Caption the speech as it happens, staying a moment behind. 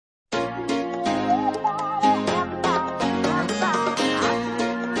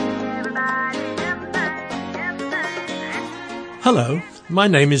Hello, my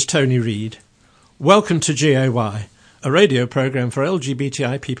name is Tony Reid. Welcome to GAY, a radio programme for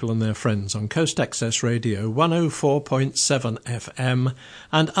LGBTI people and their friends on Coast Access Radio 104.7 FM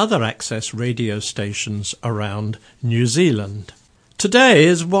and other access radio stations around New Zealand. Today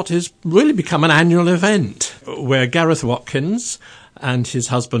is what has really become an annual event where Gareth Watkins and his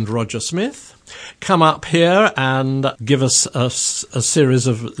husband Roger Smith come up here and give us a series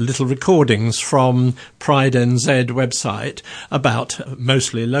of little recordings from Pride NZ website about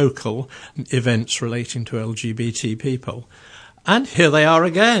mostly local events relating to LGBT people. And here they are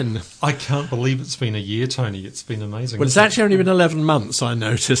again. I can't believe it's been a year, Tony. It's been amazing. Well, it's actually only been 11 months, I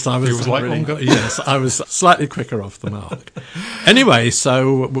noticed. I was longer. Yes, I was slightly quicker off the mark. Anyway,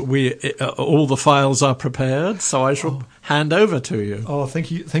 so all the files are prepared, so I shall hand over to you. Oh,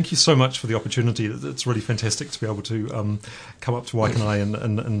 thank you so much for the opportunity. It's really fantastic to be able to come up to Waikanai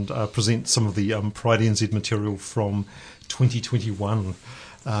and present some of the Pride NZ material from 2021.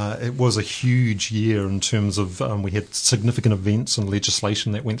 It was a huge year in terms of we had significant events and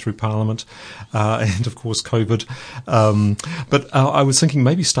legislation that went through Parliament and, of course, COVID. But I was thinking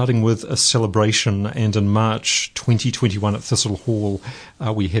maybe starting with a celebration, and in March 2021 at Thistle Hall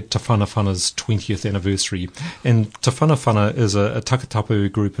we had Te Whanawhana's 20th anniversary. And Te Whanawhana is a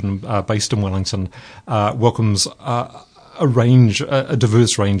takatapu group based in Wellington, welcomes a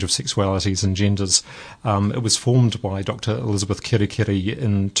diverse range of sexualities and genders. It was formed by Dr. Elizabeth Kirikiri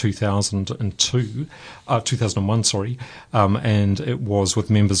in 2001, and it was with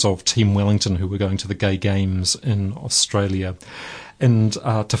members of Team Wellington who were going to the Gay Games in Australia. And Te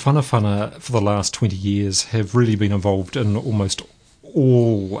Whanawhana for the last 20 years have really been involved in almost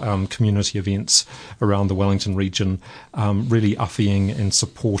all community events around the Wellington region, really uffing and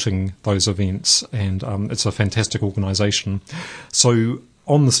supporting those events, and it's a fantastic organisation. So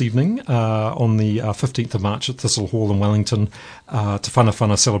on this evening, on the 15th of March at Thistle Hall in Wellington, Te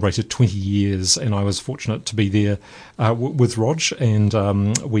Whanawhana celebrated 20 years, and I was fortunate to be there with Rog, and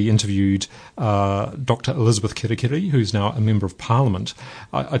we interviewed Dr. Elizabeth Kirikiri, who's now a Member of Parliament.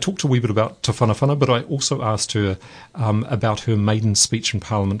 I talked a wee bit about Te Whanawhana, but I also asked her about her maiden speech in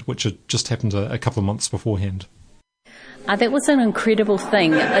Parliament, which had just happened a couple of months beforehand. That was an incredible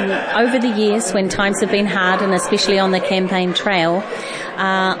thing. And over the years, when times have been hard, and especially on the campaign trail,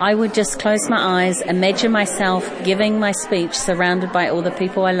 I would just close my eyes, imagine myself giving my speech surrounded by all the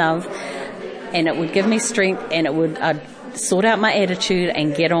people I love, and it would give me strength, and I'd sort out my attitude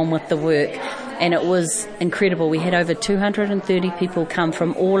and get on with the work. And it was incredible. We had over 230 people come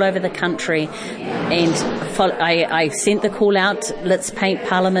from all over the country, and I sent the call out, let's paint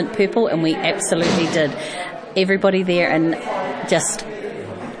Parliament purple, and we absolutely did. Everybody there, and just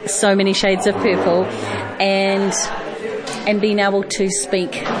so many shades of purple, and being able to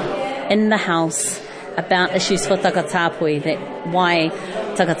speak in the House about issues for Takatapui, that why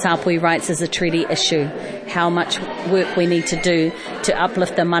Takatapui rights is a treaty issue, how much work we need to do to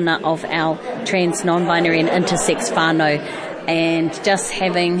uplift the mana of our trans, non-binary and intersex whānau, and just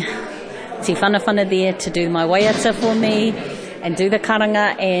having Te Whanawhana there to do my waiata for me and do the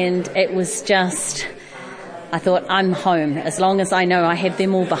karanga, and it was just, I thought, I'm home as long as I know I have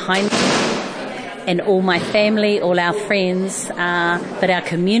them all behind me, and all my family, all our friends, but our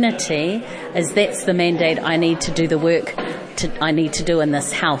community, that's the mandate I need to do the work I need to do in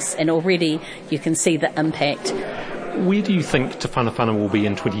this house, and already you can see the impact. Where do you think Te Whanawhana will be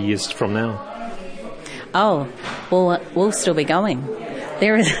in 20 years from now? Oh, well, we'll still be going.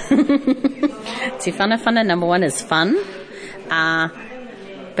 There is Te Whanawhana, number one, is fun.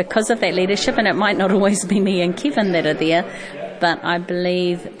 Because of that leadership, and it might not always be me and Kevin that are there, but I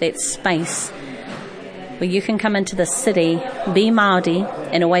believe that space where you can come into the city, be Māori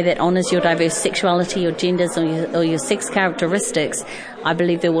in a way that honours your diverse sexuality, your genders, or your sex characteristics, I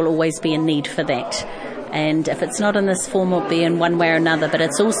believe there will always be a need for that. And if it's not in this form, it'll be in one way or another, but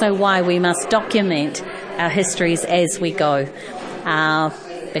it's also why we must document our histories as we go.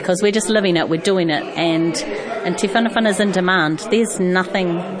 Because we're just living it, we're doing it, and Te Whanawhana is in demand. There's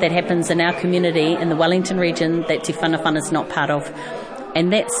nothing that happens in our community in the Wellington region that Te Whanawhana is not part of.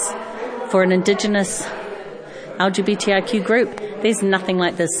 And that's for an Indigenous LGBTIQ group. There's nothing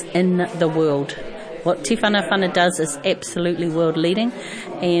like this in the world. What Te Whanawhana does is absolutely world leading,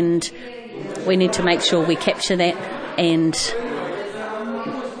 and we need to make sure we capture that, and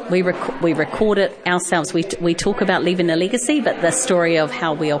we record it ourselves. We talk about leaving a legacy, but the story of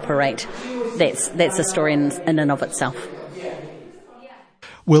how we operate, that's a story in and of itself.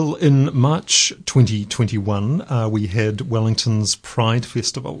 Well, in March 2021, we had Wellington's Pride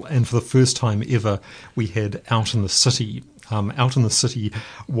Festival, and for the first time ever, we had Out in the City. Out in the City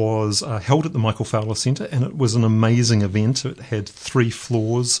was held at the Michael Fowler Centre, and it was an amazing event. It had 3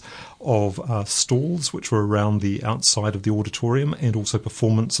 floors of stalls which were around the outside of the auditorium, and also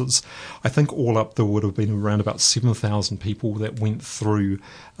performances. I think all up there would have been around about 7,000 people that went through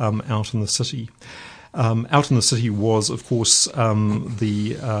Out in the City. Out in the City was, of course, it was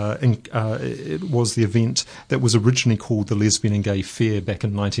the event that was originally called the Lesbian and Gay Fair back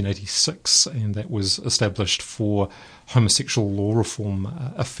in 1986, and that was established for homosexual law reform,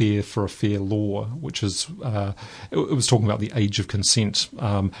 a fair for a fair law, which is, it was talking about the age of consent.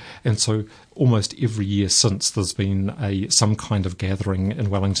 And so almost every year since, there's been some kind of gathering in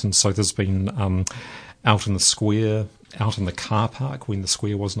Wellington. So there's been Out in the Square, out in the car park when the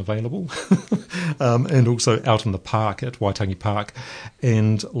square wasn't available, and also out in the park at Waitangi Park.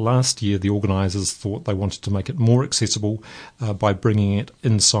 And last year, the organisers thought they wanted to make it more accessible by bringing it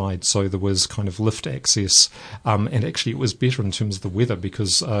inside. So there was kind of lift access, and actually it was better in terms of the weather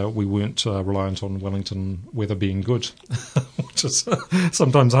because we weren't reliant on Wellington weather being good, which is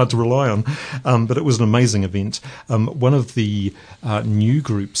sometimes hard to rely on. But it was an amazing event. One of the new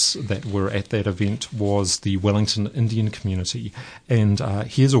groups that were at that event was the Wellington Indian community, and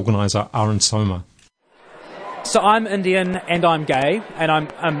here's organiser Aaron Soma. So I'm Indian and I'm gay, and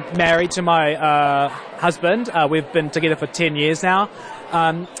I'm married to my husband. We've been together for 10 years now.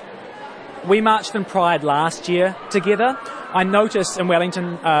 We marched in Pride last year together. I noticed in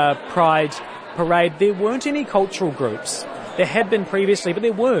Wellington Pride Parade there weren't any cultural groups. There had been previously, but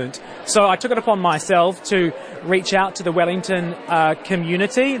there weren't. So I took it upon myself to reach out to the Wellington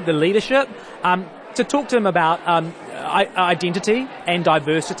community, the leadership, to talk to them about identity and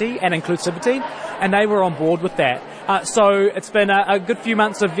diversity and inclusivity, and they were on board with that. So it's been a good few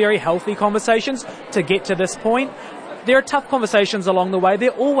months of very healthy conversations to get to this point. There are tough conversations along the way,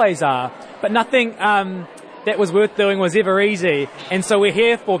 there always are, but nothing that was worth doing was ever easy, and so we're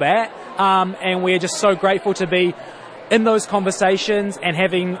here for that, and we're just so grateful to be in those conversations and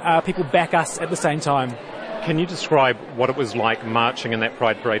having people back us at the same time. Can you describe what it was like marching in that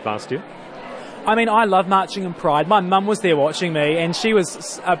Pride Parade last year? I mean, I love marching in Pride. My mum was there watching me, and she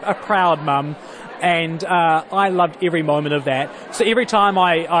was a proud mum, and I loved every moment of that. So every time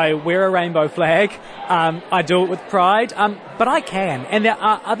I wear a rainbow flag, I do it with pride, but I can, and there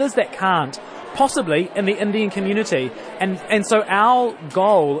are others that can't, possibly in the Indian community. And so our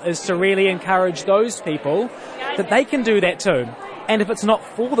goal is to really encourage those people that they can do that too. And if it's not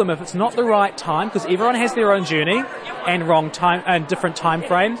for them, if it's not the right time, because everyone has their own journey and wrong time and different time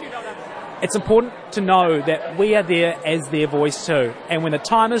frame, it's important to know that we are there as their voice too. And when the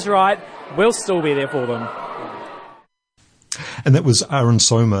time is right, we'll still be there for them. And that was Aaron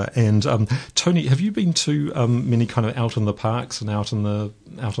Soma. And Tony, have you been to many kind of out in the parks and out in the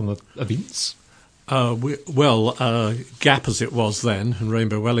events? GAP as it was then, and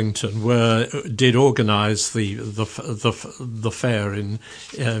Rainbow Wellington did organise the fair in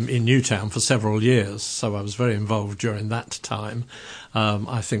Newtown for several years. So I was very involved during that time.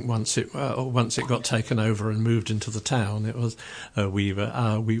 I think once it got taken over and moved into the town, it was we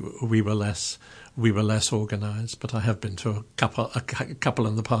were less organised. But I have been to a couple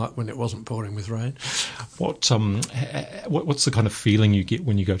in the park when it wasn't pouring with rain. What's the kind of feeling you get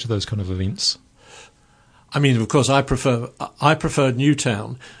when you go to those kind of events? I mean, of course, I preferred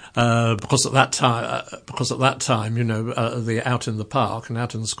Newtown because at that time, you know, the out in the park and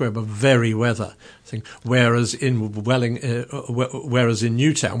out in the square were very weather thing. Whereas in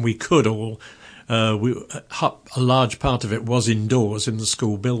Newtown, we could all. A large part of it was indoors in the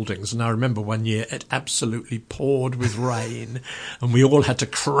school buildings, and I remember one year it absolutely poured with rain, and we all had to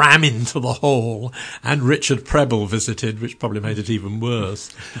cram into the hall, and Richard Prebble visited, which probably made it even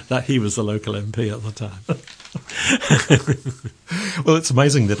worse, that he was the local MP at the time. Well, it's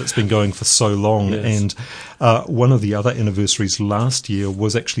amazing that it's been going for so long, yes. And one of the other anniversaries last year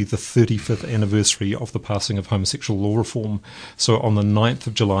was actually the 35th anniversary of the passing of homosexual law reform. So on the 9th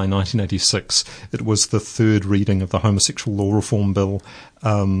of July 1986, it was the third reading of the homosexual law reform bill,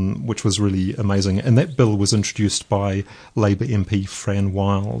 which was really amazing. And that bill was introduced by Labour MP Fran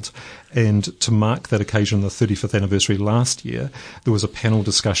Wilde. And to mark that occasion, the 35th anniversary last year, there was a panel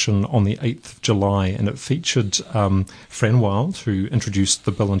discussion on the 8th of July, and it featured Fran Wilde, who introduced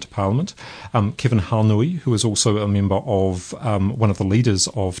the bill into Parliament, Kevin Harnui, who was also a member of one of the leaders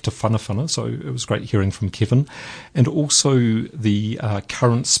of Te Whanawhana, so it was great hearing from Kevin, and also the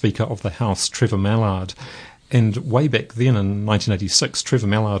current Speaker of the House, Trevor Mallard. And way back then in 1986, Trevor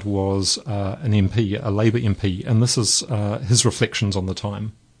Mallard was an MP, a Labour MP, and this is his reflections on the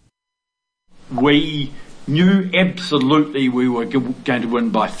time. We knew absolutely we were going to win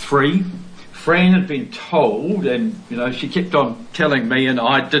by 3. Fran had been told, and she kept on telling me, and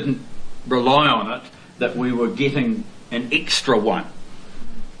I didn't rely on it, that we were getting an extra 1.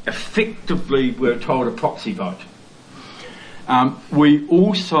 Effectively, we were told a proxy vote. We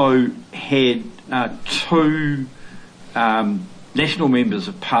also had 2 national members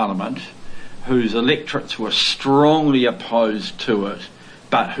of Parliament whose electorates were strongly opposed to it,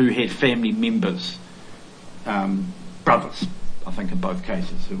 but who had family members, brothers, I think in both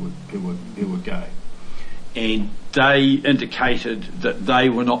cases, who were gay. And they indicated that they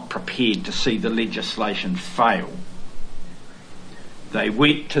were not prepared to see the legislation fail. They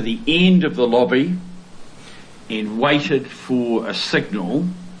went to the end of the lobby and waited for a signal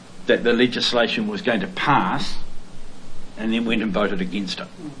that the legislation was going to pass, and then went and voted against it.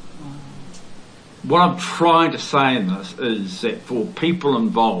 What I'm trying to say in this is that for people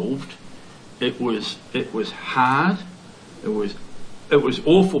involved, it was hard. It was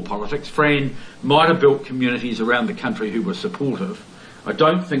awful politics. Fran might have built communities around the country who were supportive. I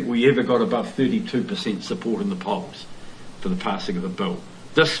don't think we ever got above 32% support in the polls for the passing of the bill.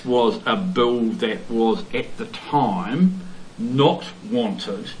 This was a bill that was at the time not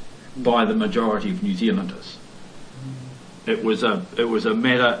wanted by the majority of New Zealanders. It was a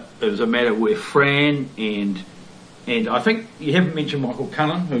matter where Fran and I think you haven't mentioned Michael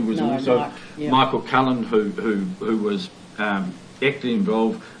Cullen, who was Michael Cullen, who was actively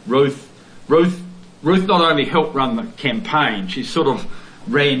involved. Ruth not only helped run the campaign, she sort of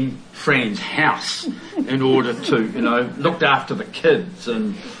ran Fran's house in order to, looked after the kids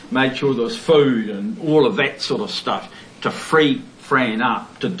and made sure there was food and all of that sort of stuff to free Fran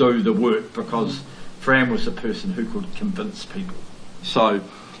up to do the work, because Fran was the person who could convince people. So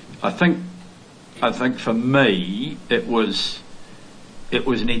I think for me it was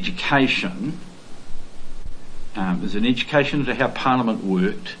an education. It was an education into how Parliament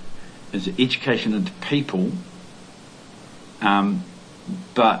worked. It was an education into people.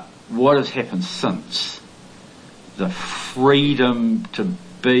 But what has happened since, the freedom to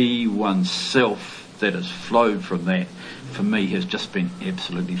be oneself that has flowed from that, for me, has just been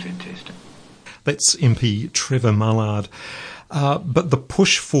absolutely fantastic. That's MP Trevor Mallard. But the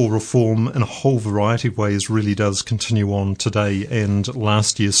push for reform in a whole variety of ways really does continue on today, and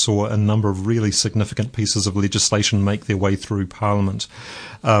last year saw a number of really significant pieces of legislation make their way through Parliament,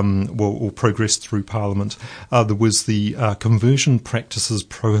 or progress through Parliament. There was the Conversion Practices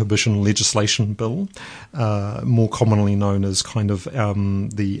Prohibition Legislation Bill, more commonly known as kind of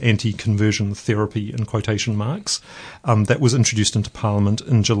the anti-conversion therapy in quotation marks. That was introduced into Parliament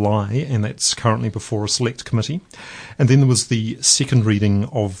in July, and that's currently before a select committee. And then there was the second reading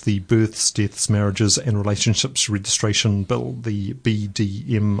of the Births, Deaths, Marriages and Relationships Registration Bill, the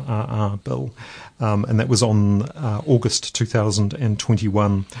BDMRR Bill, and that was on August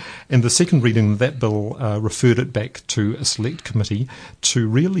 2021. And the second reading of that bill referred it back to a select committee to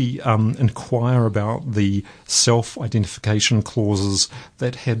really inquire about the self-identification clauses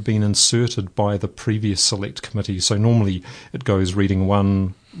that had been inserted by the previous select committee. So normally it goes reading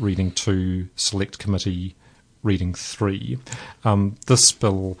 1, reading 2, select committee, reading 3. This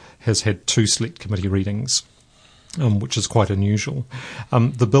bill has had 2 select committee readings, which is quite unusual.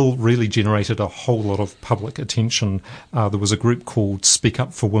 The bill really generated a whole lot of public attention. There was a group called Speak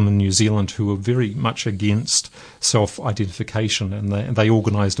Up for Women New Zealand who were very much against self-identification, and they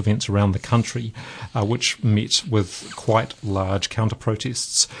organised events around the country which met with quite large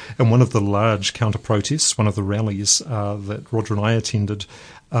counter-protests. And one of the large counter-protests, one of the rallies that Roger and I attended,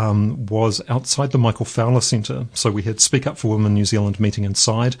 was outside the Michael Fowler Centre. So we had Speak Up for Women New Zealand meeting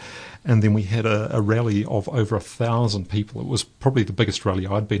inside, and then we had a rally of over 1,000 people. It was probably the biggest rally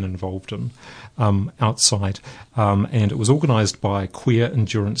I'd been involved in outside, and it was organised by Queer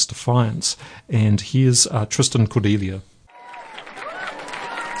Endurance Defiance. And here's Tristan Cordelia.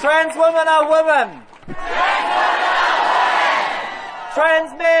 Trans women are women.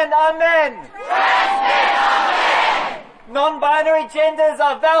 Trans men are men. Non-binary genders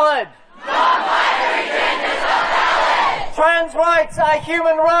are valid. Trans rights are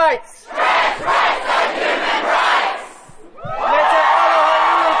human rights.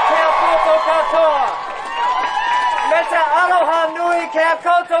 Meta aloha nui kia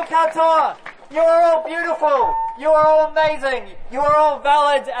koutou katoa. You are all beautiful. You are all amazing. You are all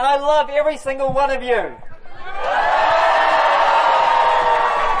valid, and I love every single one of you.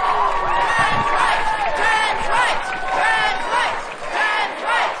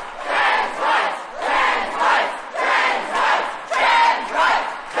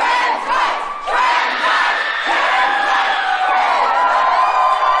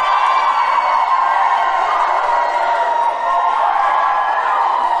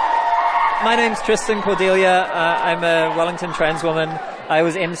 My name's Tristan Cordelia. I'm a Wellington trans woman. I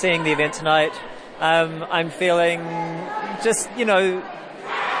was emceeing the event tonight. I'm feeling just,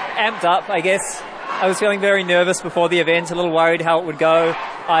 amped up, I guess. I was feeling very nervous before the event, a little worried how it would go.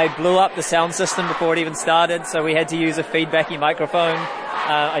 I blew up the sound system before it even started, so we had to use a feedbacky microphone.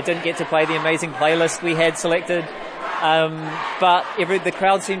 I didn't get to play the amazing playlist we had selected. But the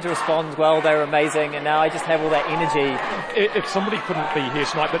crowd seemed to respond well. They were amazing, and now I just have all that energy. If somebody couldn't be here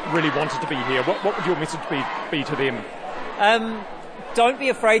tonight but really wanted to be here, what would your message be to them? Don't be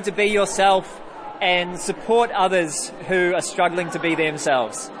afraid to be yourself and support others who are struggling to be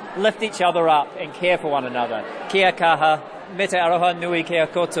themselves. Lift each other up and care for one another. Kia kaha, me te aroha nui kia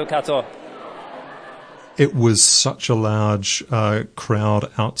koutou katoa. It was such a large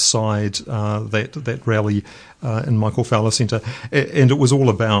crowd outside that rally in Michael Fowler Centre, and it was all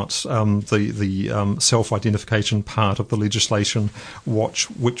about the self-identification part of the legislation, which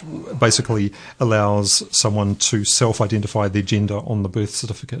basically allows someone to self-identify their gender on the birth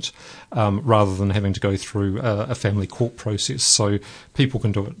certificate rather than having to go through a family court process. So people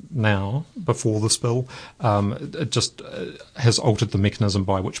can do it now before this bill. It just has altered the mechanism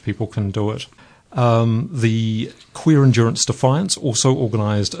by which people can do it. The Queer Endurance Defiance also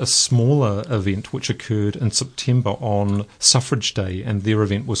organised a smaller event which occurred in September on Suffrage Day, and their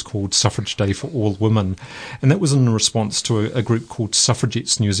event was called Suffrage Day for All Women, and that was in response to a group called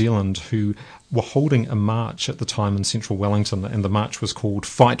Suffragettes New Zealand, who were holding a march at the time in central Wellington, and the march was called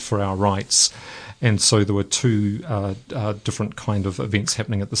Fight for Our Rights. And so there were two different kind of events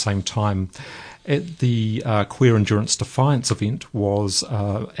happening at the same time. At the Queer Endurance Defiance event was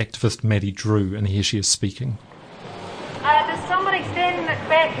activist Maddie Drew, and here she is speaking. There's somebody standing at the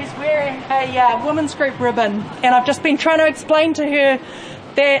back who's wearing a women's group ribbon, and I've just been trying to explain to her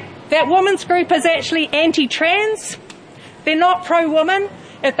that that women's group is actually anti-trans. They're not pro-woman.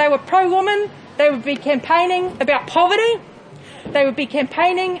 If they were pro-woman, they would be campaigning about poverty. They would be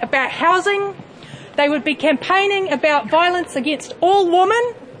campaigning about housing. They would be campaigning about violence against all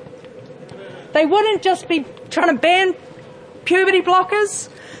women. They wouldn't just be trying to ban puberty blockers.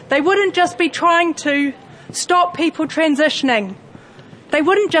 They wouldn't just be trying to stop people transitioning. They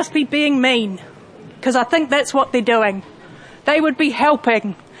wouldn't just be being mean, because I think that's what they're doing. They would be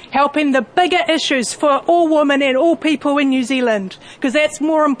helping the bigger issues for all women and all people in New Zealand, because that's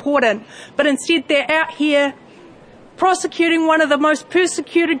more important. But instead they're out here prosecuting one of the most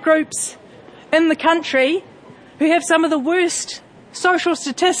persecuted groups in the country, who have some of the worst social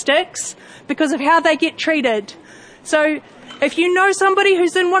statistics because of how they get treated. So if you know somebody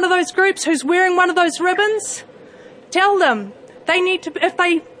who's in one of those groups, who's wearing one of those ribbons, tell them they need to, if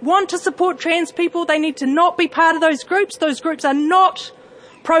they want to support trans people, they need to not be part of those groups. Those groups are not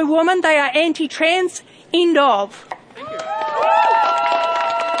pro-woman, they are anti-trans. End of. Thank you.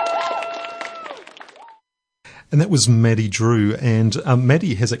 And that was Maddie Drew, and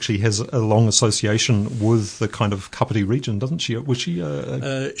Maddie has a long association with the kind of Kapiti region, doesn't she? Was she?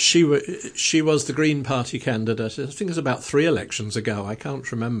 She was the Green Party candidate. I think it was about 3 elections ago. I can't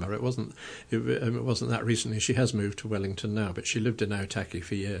remember. It wasn't that recently. She has moved to Wellington now, but she lived in Otaki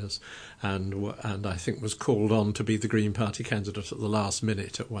for years, and I think was called on to be the Green Party candidate at the last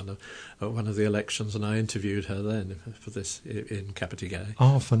minute at one of the elections, and I interviewed her then for this in Kapiti Gay.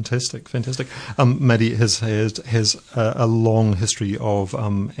 Oh, fantastic! Maddie has a long history of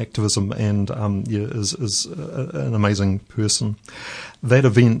activism and is an amazing person. That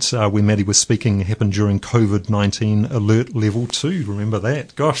event where Maddie was speaking happened during COVID-19 Alert Level 2. Remember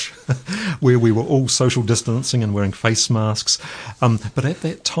that? Gosh, where we were all social distancing and wearing face masks. But at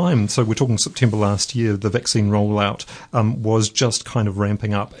that time, so we're talking September last year, the vaccine rollout was just kind of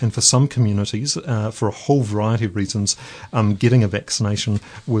ramping up. And for some communities, for a whole variety of reasons, getting a vaccination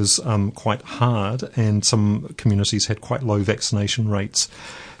was quite hard, and some communities had quite low vaccination rates.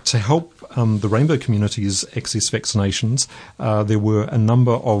 To help the rainbow communities access vaccinations, there were a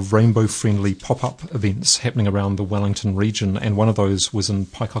number of rainbow-friendly pop-up events happening around the Wellington region, and one of those was in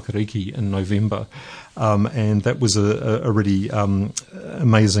Paikakariki in November, and that was a really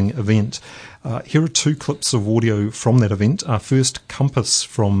amazing event. Here are 2 clips of audio from that event. First, Compass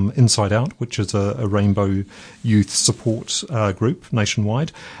from Inside Out, which is a rainbow youth support group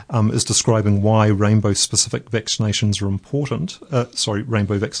nationwide, is describing why rainbow-specific vaccinations are important.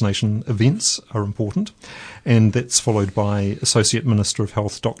 Rainbow vaccination events are important. And that's followed by Associate Minister of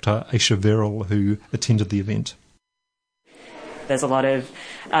Health, Dr. Aisha Verrill, who attended the event. there's a lot of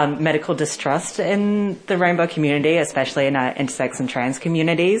medical distrust in the rainbow community, especially in our intersex and trans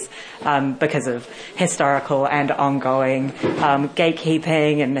communities, because of historical and ongoing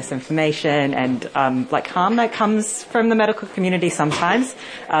gatekeeping and misinformation and harm that comes from the medical community sometimes.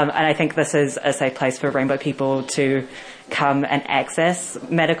 And I think this is a safe place for rainbow people to come and access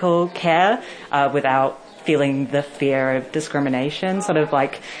medical care without feeling the fear of discrimination sort of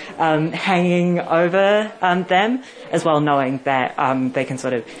hanging over them, as well, knowing that they can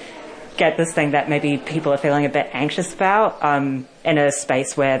sort of get this thing that maybe people are feeling a bit anxious about in a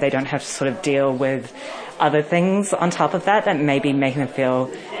space where they don't have to sort of deal with other things on top of that maybe making them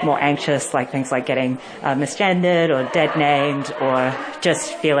feel more anxious, like things like getting misgendered or dead named, or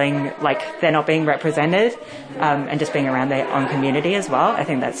just feeling like they're not being represented, and just being around their own community as well. I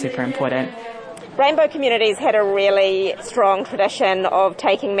think that's super important. Rainbow communities had a really strong tradition of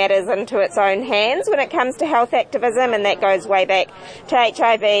taking matters into its own hands when it comes to health activism, and that goes way back to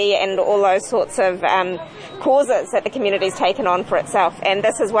HIV and all those sorts of causes that the community's taken on for itself, and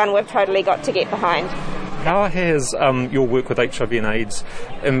this is one we've totally got to get behind. How has your work with HIV and AIDS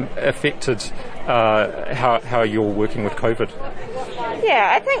affected how you're working with COVID? Yeah,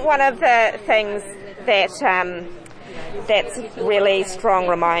 I think one of the things that that's really strong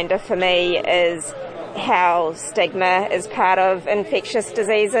reminder for me is how stigma is part of infectious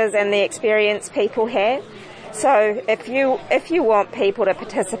diseases and the experience people have. So if you want people to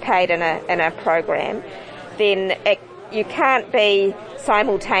participate in a program, then you can't be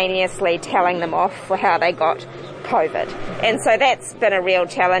simultaneously telling them off for how they got COVID. And so that's been a real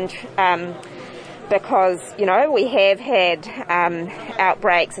challenge because, we have had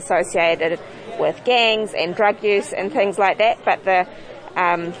outbreaks associated with gangs and drug use and things like that, but the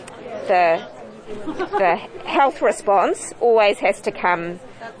health response always has to come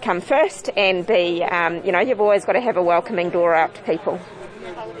first and be, you've always got to have a welcoming door out to people.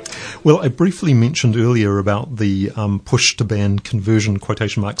 Well, I briefly mentioned earlier about the push to ban conversion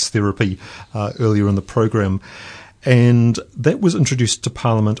quotation marks therapy earlier in the program. And that was introduced to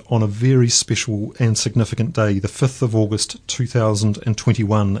Parliament on a very special and significant day, the 5th of August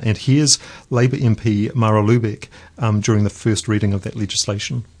 2021. And here's Labour MP Mara Lubeck during the first reading of that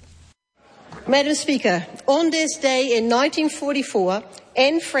legislation. Madam Speaker, on this day in 1944,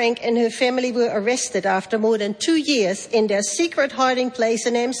 Anne Frank and her family were arrested after more than 2 years in their secret hiding place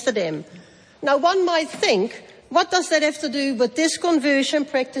in Amsterdam. Now, one might think, what does that have to do with this conversion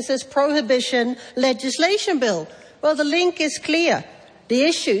practices prohibition legislation bill? Well, the link is clear. The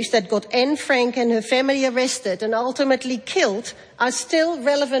issues that got Anne Frank and her family arrested and ultimately killed are still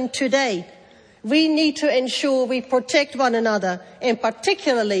relevant today. We need to ensure we protect one another, and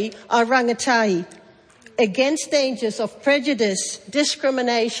particularly our rangatahi, against dangers of prejudice,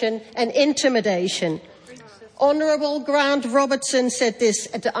 discrimination and intimidation. Honourable Grant Robertson said this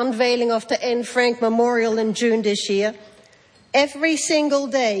at the unveiling of the Anne Frank Memorial in June this year. Every single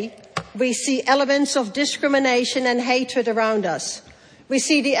day, we see elements of discrimination and hatred around us. We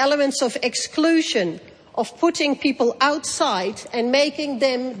see the elements of exclusion, of putting people outside and making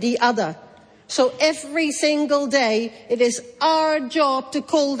them the other. So every single day, it is our job to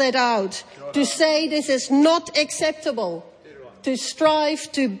call that out, to say this is not acceptable, to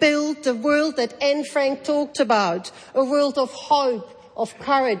strive to build the world that Anne Frank talked about, a world of hope, of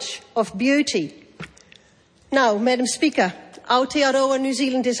courage, of beauty. Now, Madam Speaker, Aotearoa New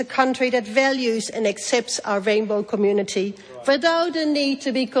Zealand is a country that values and accepts our rainbow community without the need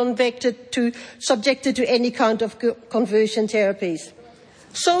to be subjected to any kind of conversion therapies.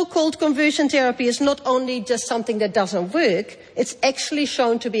 So-called conversion therapy is not only just something that doesn't work, it's actually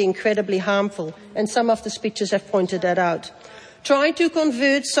shown to be incredibly harmful, and some of the speeches have pointed that out. Trying to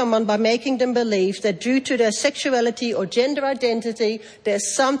convert someone by making them believe that due to their sexuality or gender identity,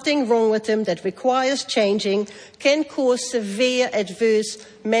 there's something wrong with them that requires changing can cause severe adverse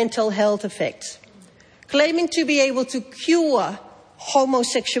mental health effects. Claiming to be able to cure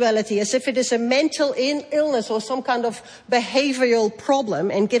homosexuality as if it is a mental illness or some kind of behavioral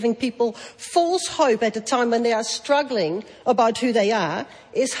problem, and giving people false hope at a time when they are struggling about who they are,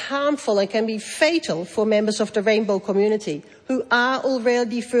 is harmful and can be fatal for members of the rainbow community who are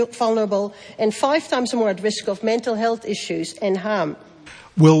already vulnerable and 5 times more at risk of mental health issues and harm.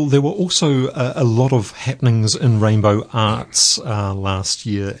 Well, there were also a lot of happenings in rainbow arts last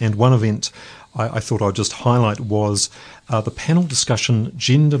year, and one event I thought I'd just highlight was the panel discussion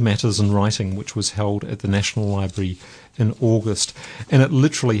Gender Matters in Writing, which was held at the National Library in August. And it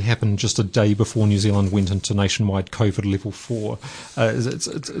literally happened just a day before New Zealand went into nationwide COVID level 4.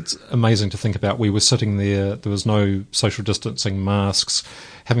 It's amazing to think about. We were sitting there was no social distancing, masks,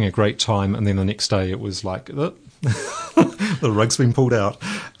 having a great time, and then the next day it was like, The rug's been pulled out.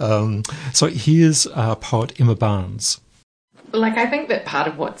 So here's poet Emma Barnes. I think that part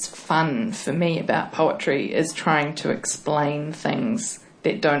of what's fun for me about poetry is trying to explain things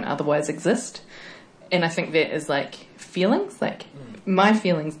that don't otherwise exist. And I think that is feelings. My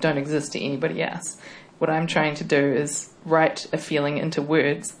feelings don't exist to anybody else. What I'm trying to do is write a feeling into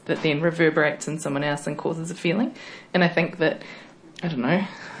words that then reverberates in someone else and causes a feeling. And I think that, I don't know,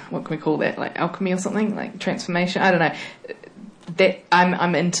 what can we call that? Alchemy or something? Transformation? I don't know. That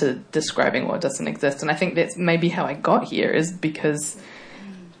I'm into describing what doesn't exist, and I think that's maybe how I got here, is because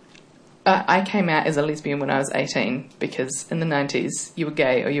I came out as a lesbian when I was 18, because in the 90s you were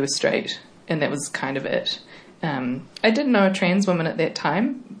gay or you were straight, and that was kind of it. I didn't know a trans woman at that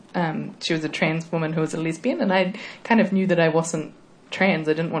time. She was a trans woman who was a lesbian, and I kind of knew that I wasn't trans.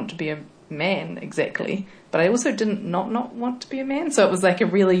 I didn't want to be a man exactly, but I also didn't not want to be a man, so it was a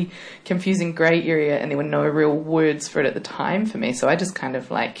really confusing grey area, and there were no real words for it at the time for me, so I just kind of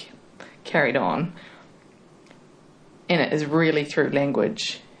carried on. And it is really through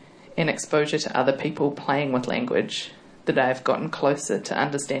language and exposure to other people playing with language that I've gotten closer to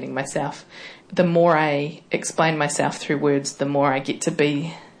understanding myself. The more I explain myself through words, the more I get to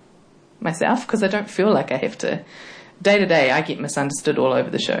be myself, because I don't feel like I have to. Day to day, I get misunderstood all over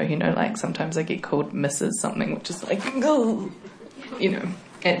the show, sometimes I get called Mrs. something, which is oh,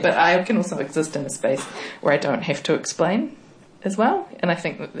 but I can also exist in a space where I don't have to explain as well, and I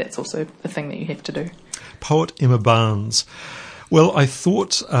think that's also the thing that you have to do. Poet Emma Barnes. Well, I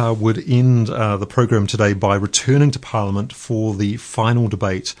thought would end the program today by returning to Parliament for the final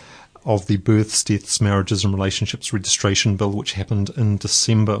debate of the Births, Deaths, Marriages and Relationships Registration Bill, which happened in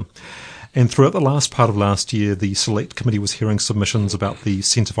December. And throughout the last part of last year, the Select Committee was hearing submissions about the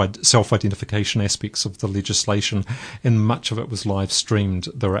self-identification aspects of the legislation, and much of it was live streamed.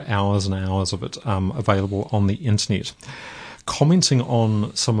 There are hours and hours of it available on the internet. Commenting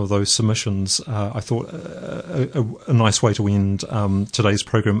on some of those submissions, I thought a nice way to end today's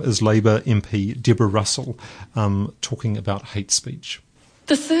program is Labour MP Deborah Russell talking about hate speech.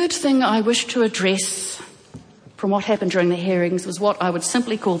 The third thing I wish to address from what happened during the hearings was what I would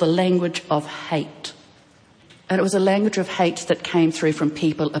simply call the language of hate. And it was a language of hate that came through from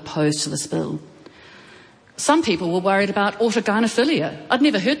people opposed to this bill. Some people were worried about autogynephilia. I'd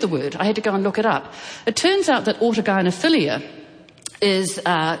never heard the word. I had to go and look it up. It turns out that autogynephilia is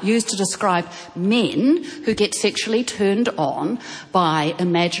used to describe men who get sexually turned on by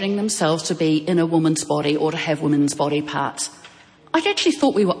imagining themselves to be in a woman's body or to have women's body parts. I actually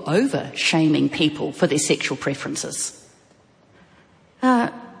thought we were over-shaming people for their sexual preferences.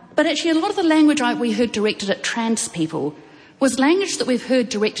 But actually a lot of the language we heard directed at trans people was language that we've heard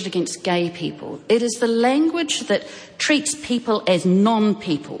directed against gay people. It is the language that treats people as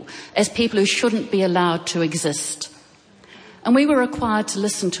non-people, as people who shouldn't be allowed to exist. And we were required to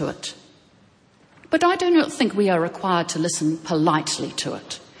listen to it. But I do not think we are required to listen politely to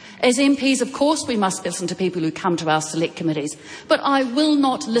it. As MPs, of course, we must listen to people who come to our select committees, but I will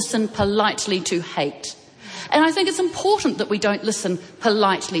not listen politely to hate. And I think it's important that we don't listen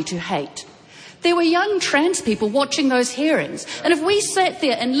politely to hate. There were young trans people watching those hearings, and if we sat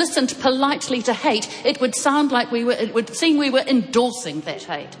there and listened politely to hate, it would seem we were endorsing that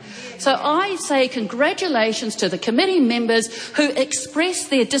hate. So I say congratulations to the committee members who expressed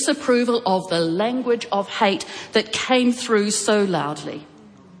their disapproval of the language of hate that came through so loudly.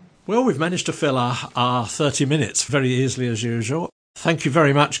 Well, we've managed to fill our 30 minutes very easily as usual. Thank you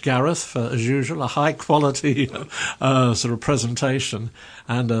very much, Gareth, for, as usual, a high-quality sort of presentation,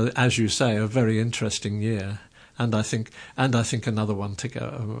 and as you say, a very interesting year. And I think another one to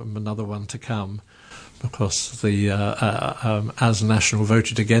come, because the As National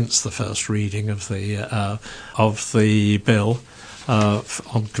voted against the first reading of the bill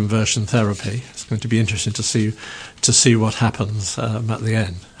on conversion therapy. It's going to be interesting to see what happens at the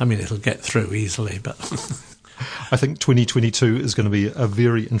end. I mean, it'll get through easily, but. I think 2022 is going to be a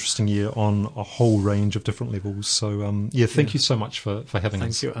very interesting year on a whole range of different levels. So, thank you so much for having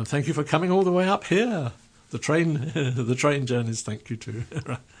us. Thank you, and thank you for coming all the way up here. The train journeys, thank you too.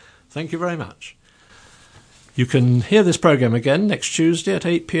 Thank you very much. You can hear this programme again next Tuesday at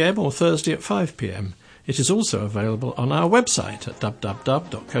 8 p.m. or Thursday at 5 p.m. It is also available on our website at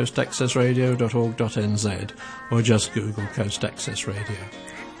www.coastaccessradio.org.nz, or just Google Coast Access Radio.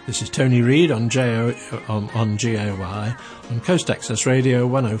 This is Tony Reid on GAY on Coast Access Radio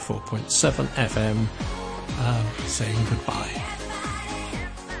 104.7 FM, saying goodbye.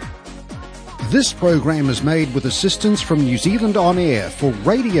 This program is made with assistance from New Zealand On Air for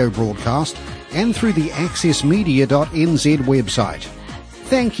radio broadcast and through the accessmedia.nz website.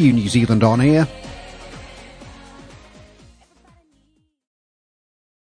 Thank you, New Zealand On Air.